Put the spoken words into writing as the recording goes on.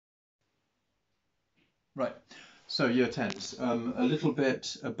Right, so year 10s, a little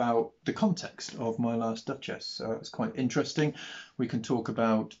bit about the context of My Last Duchess. So it's quite interesting. We can talk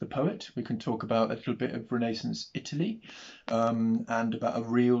about the poet, we can talk about a little bit of Renaissance Italy, and about a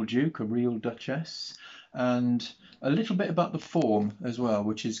real duke, a real duchess, and a little bit about the form as well,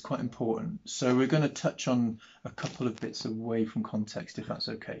 which is quite important. So we're going to touch on a couple of bits away from context, if that's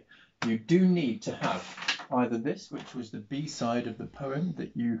okay. You do need to have either this, which was the B side of the poem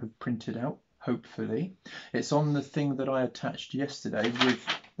that you have printed out, hopefully. It's on the thing that I attached yesterday with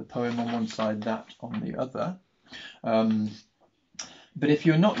the poem on one side, that on the other. But if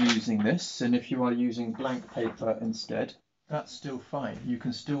you're not using this, and if you are using blank paper instead, that's still fine. You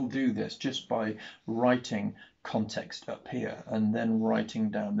can still do this just by writing context up here and then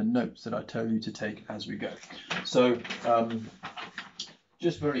writing down the notes that I tell you to take as we go. So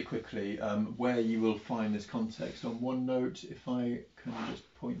just very quickly, where you will find this context on OneNote, if I can just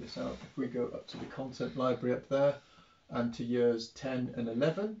point this out, if we go up to the content library up there and to years 10 and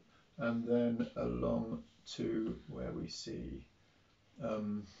 11, and then along to where we see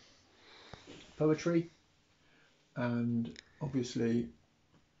poetry, and obviously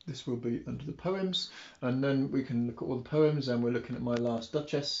this will be under the poems, and then we can look at all the poems, and we're looking at My Last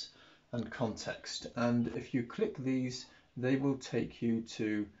Duchess and context. And if you click these, they will take you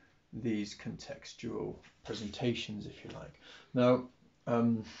to these contextual presentations, if you like. Now,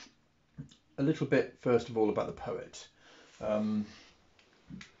 a little bit first of all about the poet.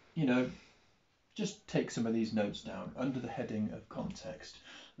 You know, just take some of these notes down under the heading of context.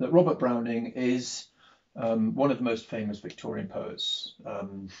 That Robert Browning is one of the most famous Victorian poets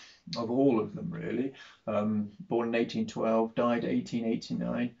of all of them, really. Born in 1812, died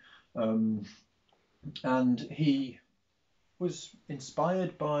 1889, and he was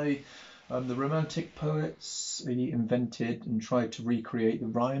inspired by the Romantic poets. He invented and tried to recreate the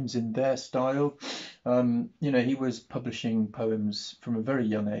rhymes in their style. You know, he was publishing poems from a very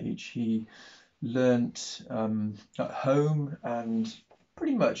young age. He learnt at home, and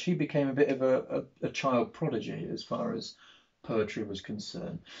pretty much he became a bit of a child prodigy as far as poetry was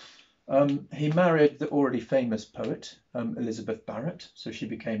concerned. He married the already famous poet, Elizabeth Barrett, so she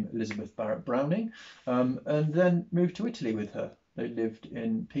became Elizabeth Barrett Browning, and then moved to Italy with her. They lived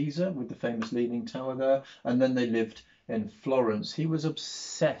in Pisa with the famous Leaning Tower there, and then they lived in Florence. He was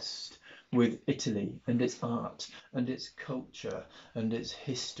obsessed with Italy and its art and its culture and its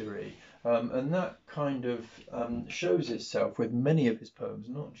history, and that kind of shows itself with many of his poems,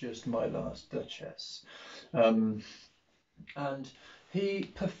 not just My Last Duchess. And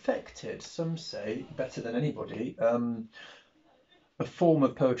he perfected, some say, better than anybody, a form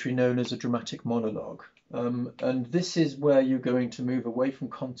of poetry known as a dramatic monologue. And this is where you're going to move away from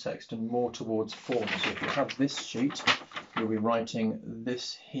context and more towards form. So if you have this sheet, you'll be writing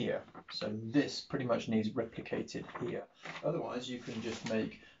this here. So this pretty much needs replicated here. Otherwise, you can just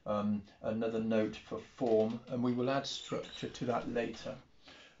make another note for form, and we will add structure to that later.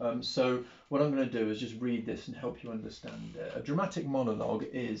 So what I'm going to do is just read this and help you understand it. A dramatic monologue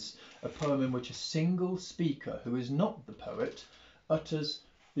is a poem in which a single speaker, who is not the poet, utters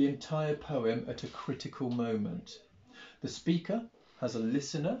the entire poem at a critical moment. The speaker has a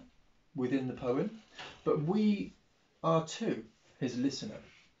listener within the poem, but we are too his listener.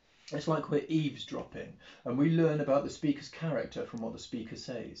 It's like we're eavesdropping, and we learn about the speaker's character from what the speaker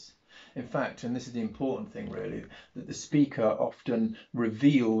says. In fact, and this is the important thing really, that the speaker often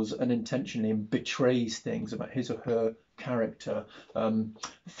reveals unintentionally and betrays things about his or her character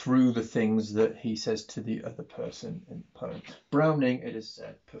through the things that he says to the other person in the poem. Browning, it is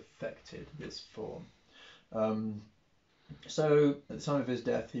said, perfected this form. So at the time of his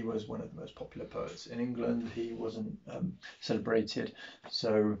death, he was one of the most popular poets in England. He wasn't celebrated.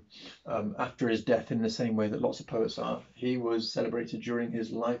 So after his death, in the same way that lots of poets are, he was celebrated during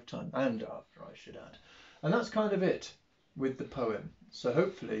his lifetime and after, I should add. And that's kind of it with the poem. So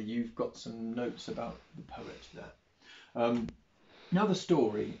hopefully you've got some notes about the poet there. Now the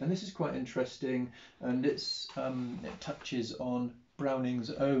story, and this is quite interesting, and it touches on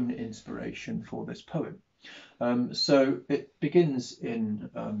Browning's own inspiration for this poem. So it begins in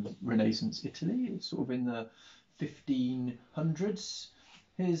Renaissance Italy. It's sort of in the 1500s.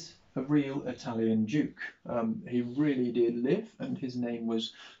 Here's a real Italian duke. He really did live, and his name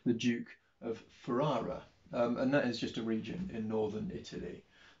was the Duke of Ferrara, and that is just a region in northern Italy.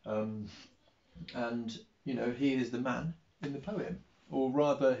 And you know, he is the man in the poem, or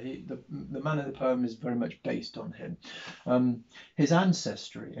rather, the man in the poem is very much based on him. His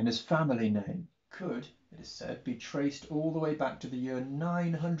ancestry and his family name could, it is said, be traced all the way back to the year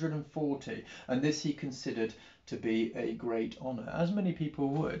 940, and this he considered to be a great honour, as many people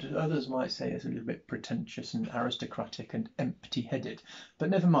would. Others might say it's a little bit pretentious and aristocratic and empty-headed, but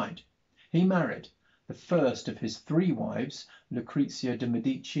never mind. He married the first of his 3 wives, Lucrezia de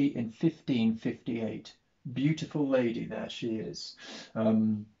Medici, in 1558. Beautiful lady, there she is.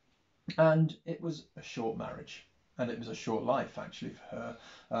 And it was a short marriage, and it was a short life actually for her.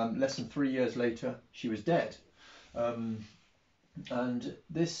 Less than 3 years later, she was dead. And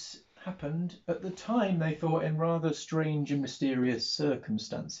this happened at the time, they thought, in rather strange and mysterious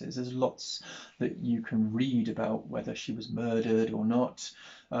circumstances. There's lots that you can read about whether she was murdered or not.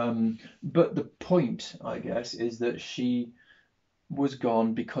 But the point, I guess, is that she was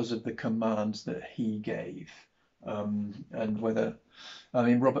gone because of the commands that he gave. And whether, I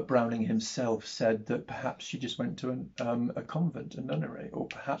mean, Robert Browning himself said that perhaps she just went to a convent, a nunnery, or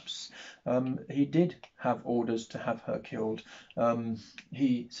perhaps he did have orders to have her killed.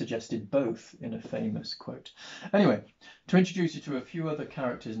 He suggested both in a famous quote. Anyway, to introduce you to a few other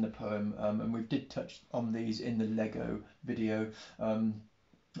characters in the poem, and we did touch on these in the Lego video.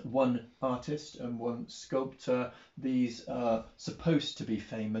 One artist and one sculptor. These are supposed to be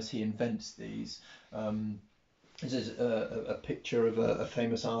famous. He invents these. This is a picture of a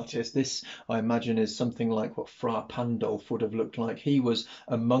famous artist. This, I imagine, is something like what Fra Pandolf would have looked like. He was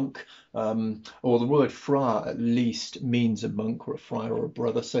a monk, or the word fra at least means a monk or a friar or a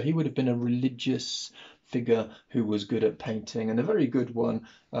brother. So he would have been a religious figure who was good at painting, and a very good one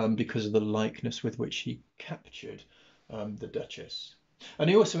because of the likeness with which he captured the Duchess. And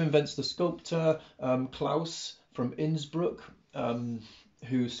he also invents the sculptor Klaus from Innsbruck,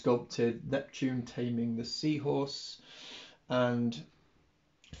 who sculpted Neptune taming the seahorse. And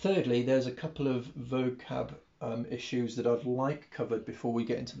thirdly, there's a couple of vocab issues that I'd like covered before we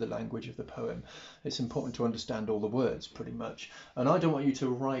get into the language of the poem. It's important to understand all the words pretty much, and I don't want you to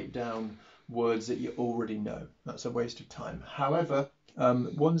write down words that you already know. That's a waste of time. However,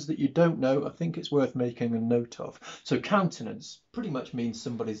 ones that you don't know, I think it's worth making a note of. So countenance pretty much means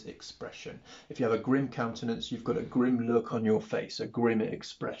somebody's expression. If you have a grim countenance, you've got a grim look on your face, a grim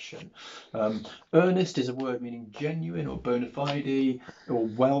expression. Earnest is a word meaning genuine or bona fide or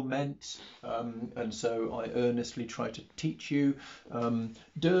well meant, and so I earnestly try to teach you.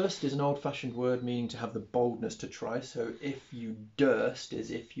 Durst is an old-fashioned word meaning to have the boldness to try. So if you durst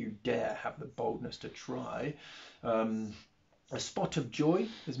is if you dare have the boldness to try. A spot of joy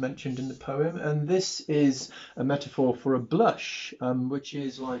is mentioned in the poem, and this is a metaphor for a blush, which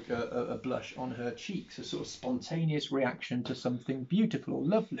is like a blush on her cheeks, a sort of spontaneous reaction to something beautiful or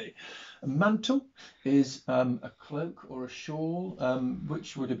lovely. A mantle is a cloak or a shawl,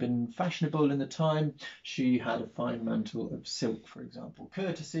 which would have been fashionable in the time. She had a fine mantle of silk, for example.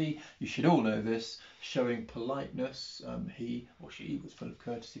 Courtesy, you should all know this, showing politeness. He or she was full of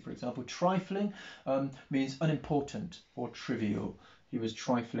courtesy, for example. Trifling means unimportant or trivial. He was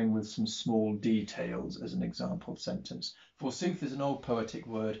trifling with some small details, as an example sentence. Forsooth is an old poetic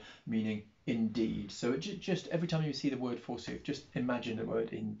word meaning indeed. So it just every time you see the word forsooth, just imagine the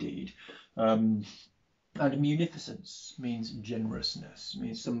word indeed. And munificence means generousness,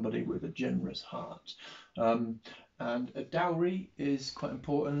 means somebody with a generous heart. And a dowry is quite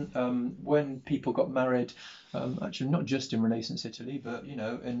important. When people got married, actually not just in Renaissance Italy, but you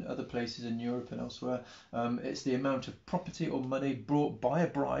know, in other places in Europe and elsewhere, it's the amount of property or money brought by a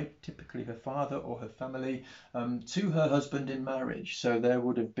bride, typically her father or her family, to her husband in marriage. So there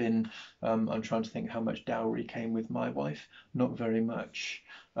would have been, I'm trying to think how much dowry came with my wife, not very much.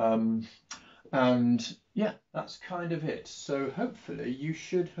 And yeah, that's kind of it. So hopefully you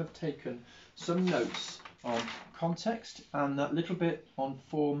should have taken some notes on context and that little bit on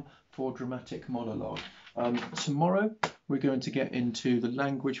form for dramatic monologue. Tomorrow we're going to get into the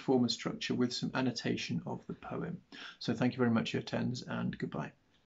language, form and structure with some annotation of the poem. So thank you very much for your attendance, and goodbye.